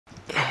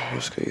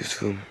What's good,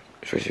 YouTube?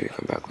 It's Richard.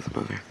 Come back with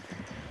another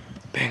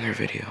banger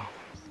video.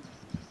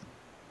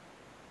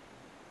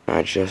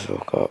 I just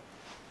woke up.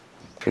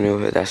 If you new,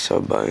 hit that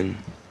sub button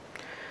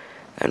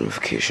and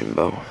notification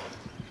bell.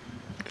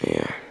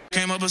 Yeah.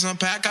 Came up with some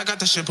pack, I got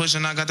the shit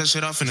pushing, I got the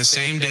shit off in the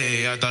same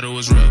day. I thought it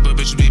was real, but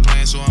bitches be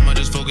playing, so I'ma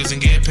just focus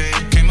and get paid.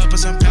 Came up with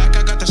some pack,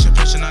 I got the shit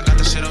pushing, I got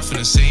the shit off in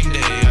the same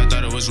day. I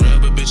thought it was real,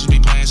 but bitches be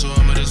playing, so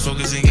I'ma just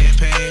focus and get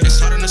paid. It's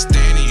hard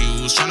understanding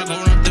you, was trying to go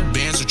run up the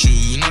bands with you.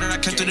 You know that I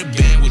kept to the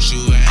band with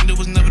you, and it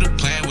was never the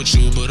plan with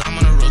you. But I'm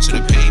on the road to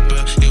the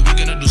paper, yeah, we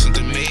gonna do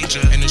something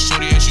major. And the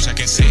shorty issues, I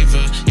can't save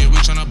her, yeah, we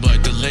tryna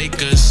butt the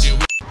Lakers, yeah,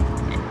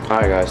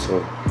 Alright guys, so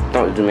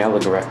don't do me, I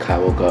look a rat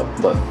cat, I woke up,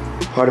 but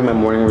part of my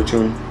morning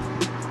routine,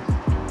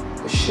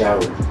 the shower.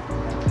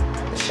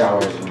 The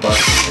shower is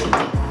busted.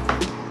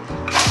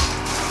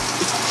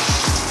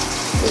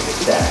 Look at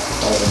that,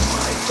 oh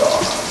my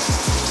god.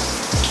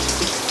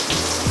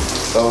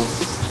 So,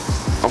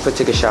 I'm gonna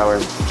take a shower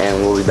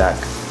and we'll be back.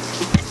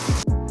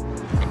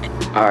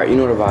 Alright, you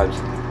know the vibes.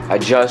 I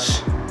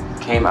just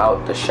came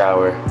out the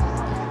shower.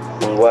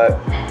 I'm wet,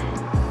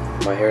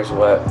 my hair's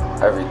wet,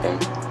 everything.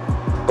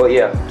 But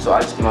yeah, so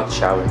I just came out the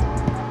shower,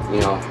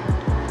 you know,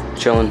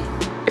 chilling.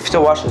 If you're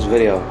still watching this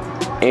video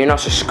and you're not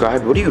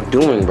subscribed, what are you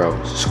doing,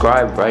 bro?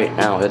 Subscribe right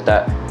now. Hit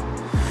that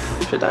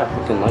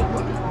freaking like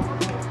button.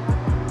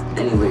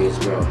 Anyways,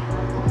 bro, look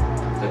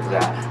at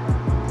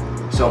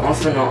that. So I'm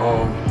finna,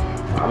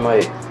 I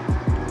might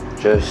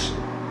just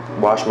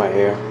wash my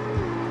hair.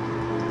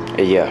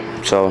 Yeah,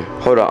 so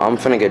hold on, I'm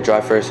finna get dry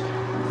first,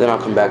 then I'll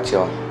come back to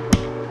y'all.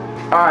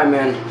 Alright,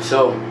 man,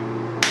 so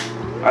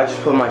I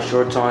just put my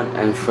shorts on,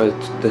 and for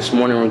this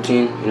morning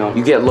routine, you know,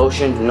 you get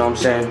lotion, you know what I'm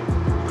saying?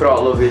 Put it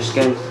all over your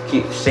skin,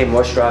 stay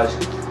moisturized,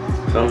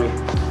 feel me?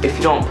 If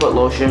you don't put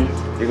lotion,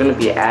 you're gonna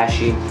be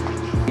ashy,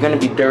 you're gonna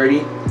be dirty,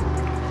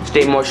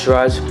 stay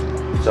moisturized.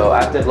 So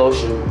after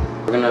lotion,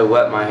 we're gonna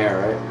wet my hair,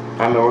 right?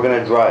 I mean, we're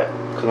gonna dry it,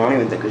 because I don't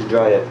even think it's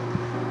dry yet.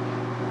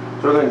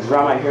 So we're gonna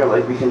dry my hair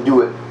like we can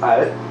do it,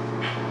 alright?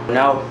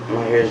 Now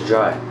my hair is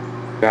dry.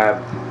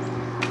 Grab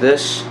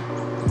this,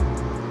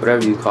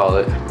 whatever you call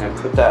it, and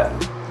put that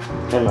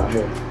in my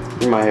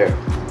hair.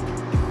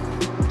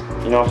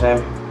 You know what I'm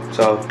saying?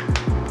 So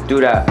do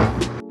that.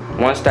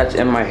 Once that's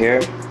in my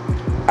hair,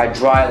 I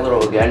dry a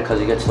little again because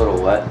it gets a little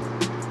wet.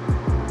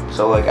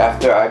 So like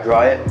after I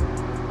dry it,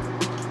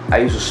 I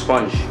use a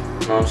sponge. You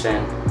know what I'm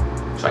saying?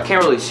 So I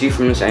can't really see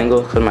from this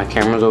angle because my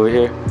camera's over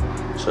here.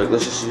 So like,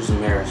 let's just use the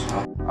mirror.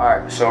 So.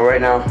 Alright, so right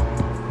now,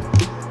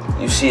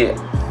 you see it.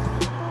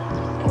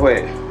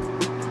 Wait,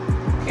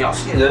 can y'all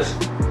see this?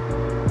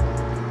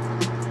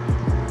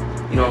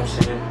 You know what I'm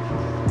saying?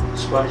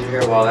 Sponge your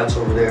hair while that's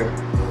over there.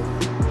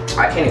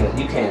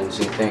 You can't even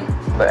see a thing.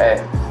 But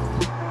hey,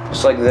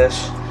 just like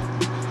this. You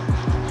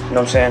know what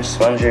I'm saying?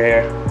 Sponge your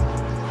hair.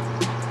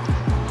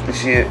 You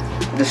see it?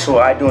 This is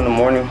what I do in the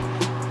morning.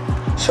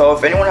 So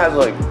if anyone has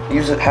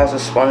has a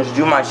sponge,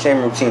 do my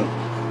same routine.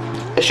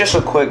 It's just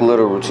a quick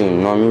little routine,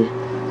 you know what I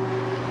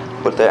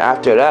mean? But then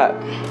after that,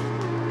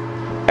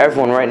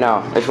 everyone right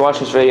now, if you're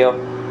watching this video,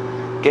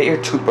 get your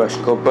toothbrush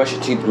and go brush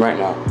your teeth right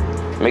now.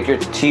 Make your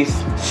teeth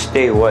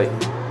stay white.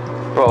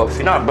 Bro, if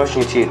you're not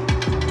brushing your teeth,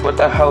 what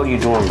the hell are you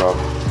doing, bro?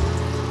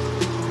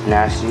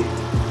 Nasty.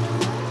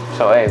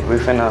 So hey, we're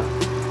finna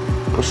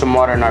put some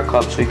water in our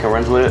cup so we can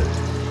rinse with it.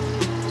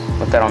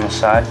 Put that on the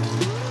side.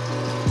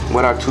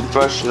 Wet our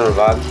toothbrush, you know the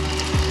vibe.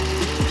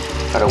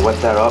 Gotta wet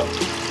that up.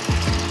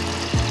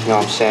 You know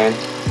what I'm saying?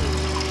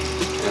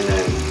 And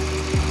then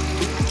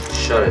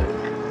shut it.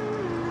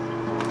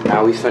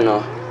 Now we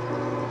finna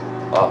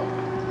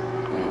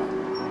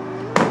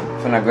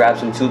finna grab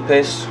some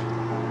toothpaste.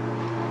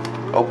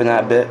 Open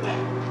that bit.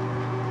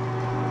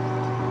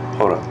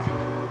 Hold on.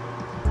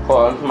 Hold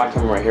on, put my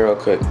camera right here real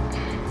quick.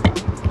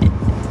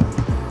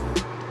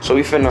 So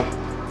we finna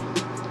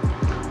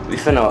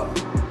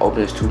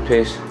open this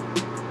toothpaste.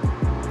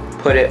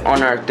 Put it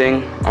on our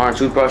thing, on our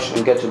toothbrush,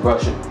 and get to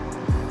brushing.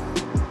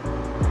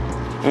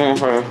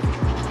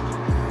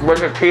 Brush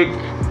your teeth.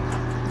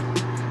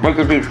 Make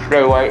your teeth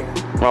stay white.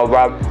 No,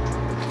 Bob.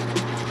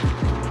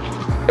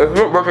 If you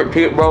don't brush your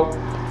teeth, bro,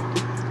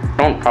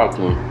 don't talk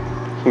to me.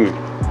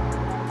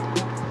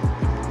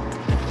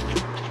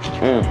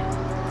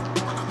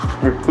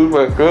 Your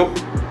toothpaste too?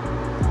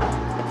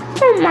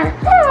 Oh my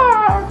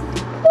god!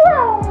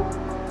 Wow!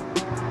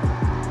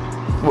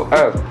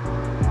 Well,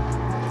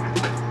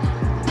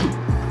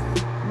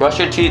 brush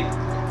your teeth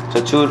to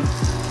 2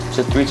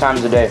 to 3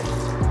 times a day.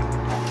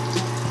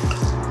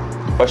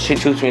 Brush your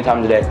teeth 3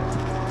 times a day.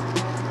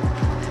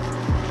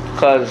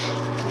 Cause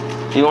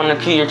you want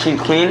to keep your teeth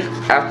clean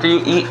after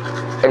you eat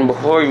and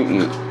before you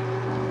eat.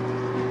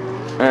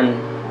 And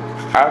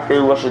after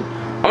you brush it,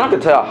 I'm not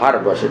gonna tell you how to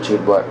brush your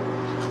teeth, but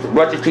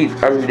brush your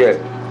teeth every day.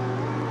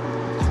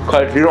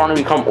 Cause you don't want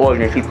to become old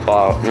and your teeth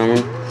fall out, you know what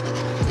I mean?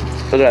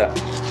 Look at that.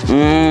 You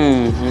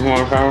know what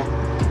I'm saying?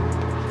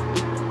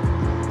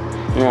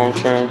 You know what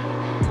I'm saying?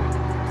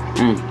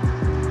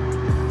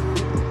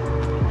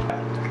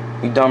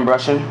 We done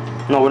brushing?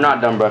 No, we're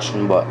not done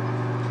brushing, but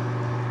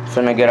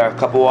finna get our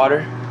cup of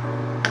water.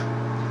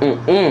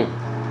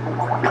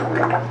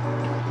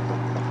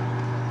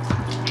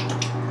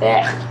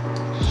 Yeah.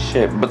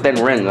 Shit, but then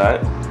rinse,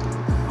 right?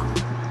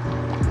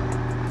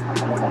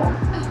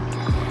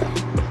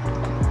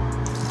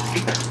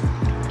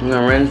 I'm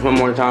gonna rinse one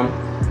more time.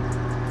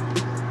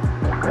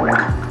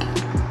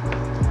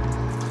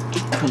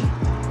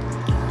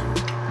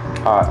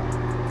 Alright.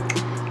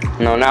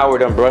 Now we're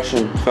done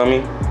brushing, feel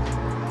me?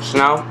 So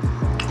now,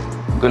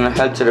 I'm gonna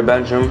head to the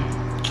bedroom.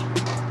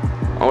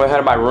 I'm gonna head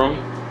to my room,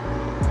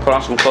 put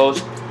on some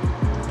clothes,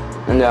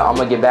 and then I'm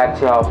gonna get back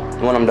to y'all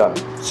when I'm done.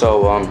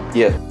 So,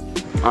 yeah.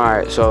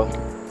 Alright, so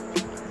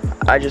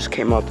I just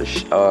came out the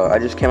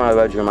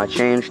bedroom. I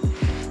changed.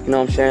 You know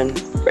what I'm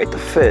saying? Rate the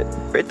fit.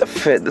 Rate the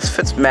fit. This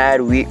fit's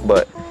mad weak,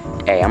 but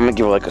hey, I'm gonna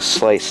give it like a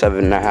slight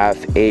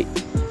 7.5, 8.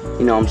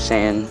 You know what I'm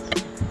saying?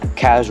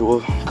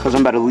 Casual, cause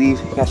I'm about to leave.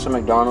 Got some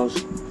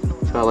McDonald's.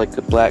 Got like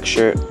a black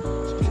shirt,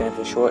 some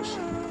fancy shorts,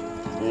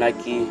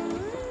 Nike,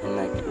 and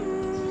Nike.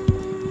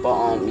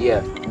 But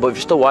yeah. But if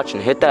you're still watching,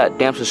 hit that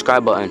damn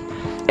subscribe button,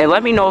 and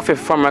let me know if you're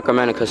from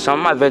recommended, cause some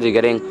of my vids are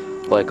getting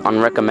like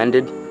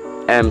unrecommended,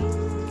 and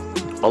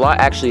a lot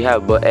actually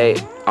have. But hey,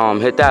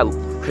 hit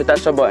that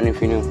sub button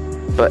if you're new.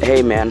 But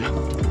hey, man,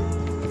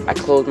 I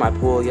closed my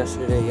pool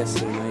yesterday night.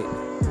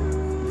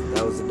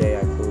 That was the day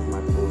I closed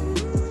my pool.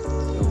 You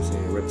know what I'm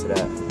saying? Rip to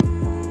that.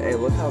 Hey,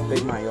 look how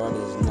big my yard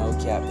is. No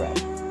cap rap.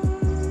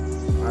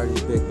 My yard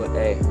is big, but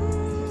hey,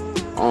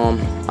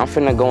 I'm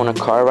finna go on a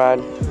car ride.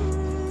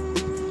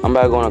 I'm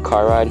about to go on a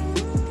car ride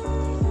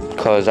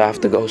cause I have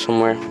to go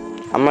somewhere.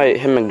 I might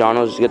hit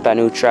McDonald's, get that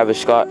new Travis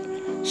Scott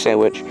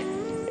sandwich,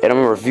 and I'm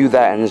gonna review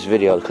that in this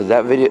video, because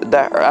I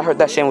heard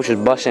that sandwich was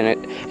busting.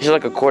 It's just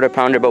like a quarter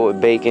pounder but with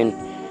bacon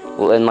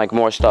and like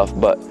more stuff.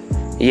 But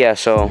yeah,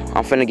 so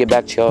I'm finna get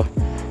back to y'all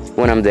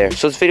when I'm there.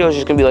 So this video is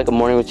just gonna be like a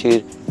morning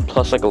routine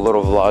plus like a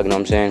little vlog, you know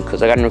what I'm saying?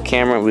 Because I got a new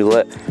camera and we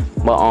lit.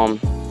 But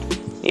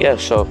yeah,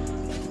 so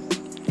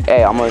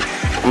hey, I'm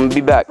gonna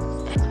be back.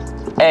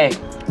 Hey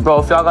bro,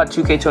 if y'all got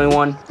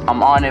 2K21,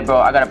 I'm on it, bro.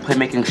 I got a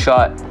playmaking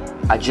shot.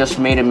 I just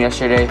made him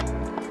yesterday.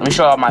 Let me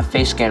show y'all my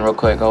face scan real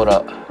quick. Hold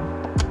up.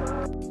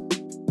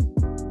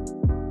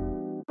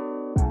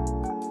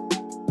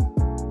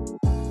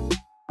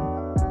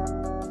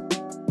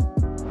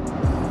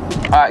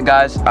 Alright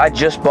guys, I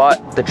just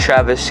bought the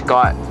Travis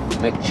Scott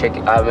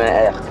McChicken.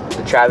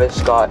 The Travis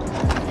Scott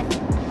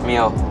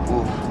meal.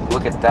 Ooh,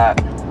 look at that.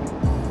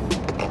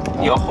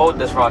 Yo, hold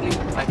this, Rodney.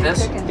 Like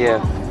this? Yeah.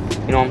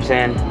 You know what I'm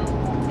saying?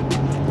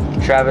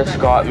 Travis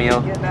Scott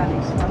meal.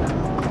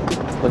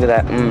 Look at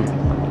that.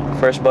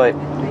 First bite.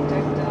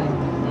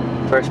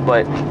 First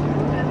bite.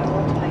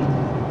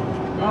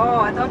 Oh,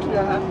 I thought you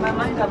were, my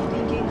mind was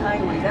thinking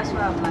highway. That's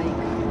why I'm like,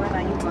 when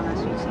are you gonna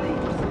switch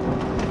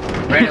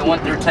lanes? Rate it 1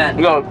 through 10.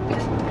 Go.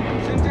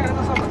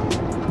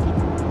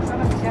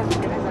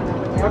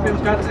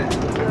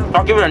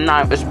 I'll give it a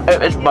 9.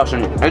 It's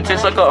busting. It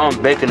tastes like a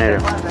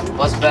baconator.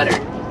 What's better,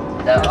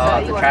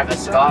 the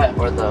Travis Scott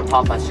or the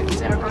Popeyes chicken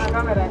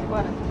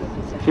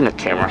sandwich? In the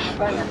camera.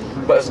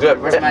 But it's good.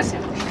 Where's my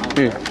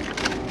sandwich?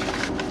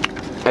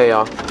 Hey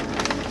y'all,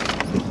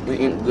 we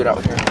eating good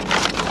out here.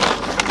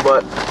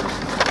 But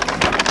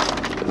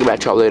I'll get back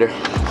to y'all later.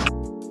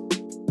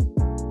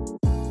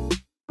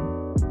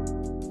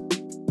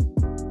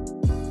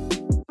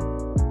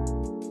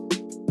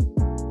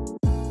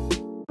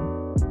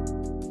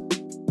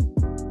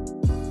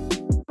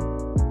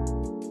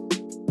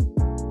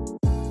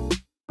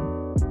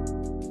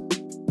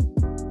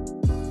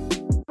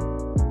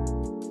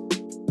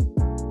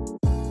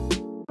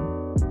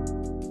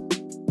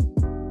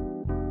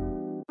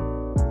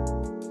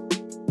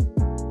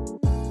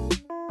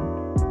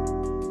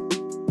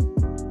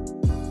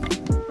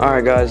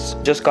 Alright guys,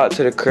 just got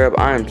to the crib.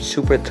 I am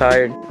super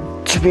tired.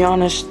 To be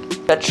honest,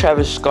 that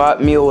Travis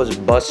Scott meal was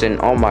bussin'.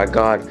 Oh my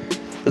god.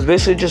 It was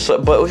basically just,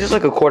 but it was just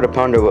like a quarter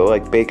pounder with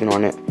like bacon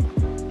on it.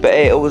 But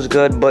hey, it was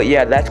good. But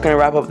yeah, that's gonna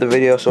wrap up the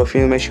video. So if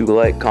you're new, make sure you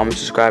like, comment,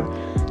 subscribe,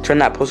 turn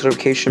that post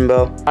notification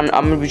bell. I'm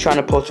gonna be trying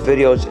to post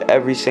videos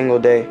every single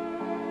day.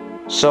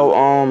 So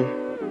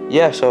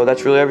yeah, so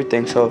that's really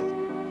everything. So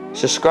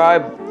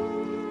subscribe,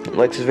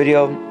 like this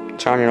video,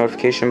 turn on your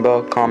notification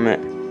bell,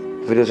 comment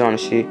videos you want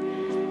to see.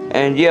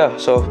 And yeah,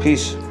 so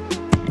peace.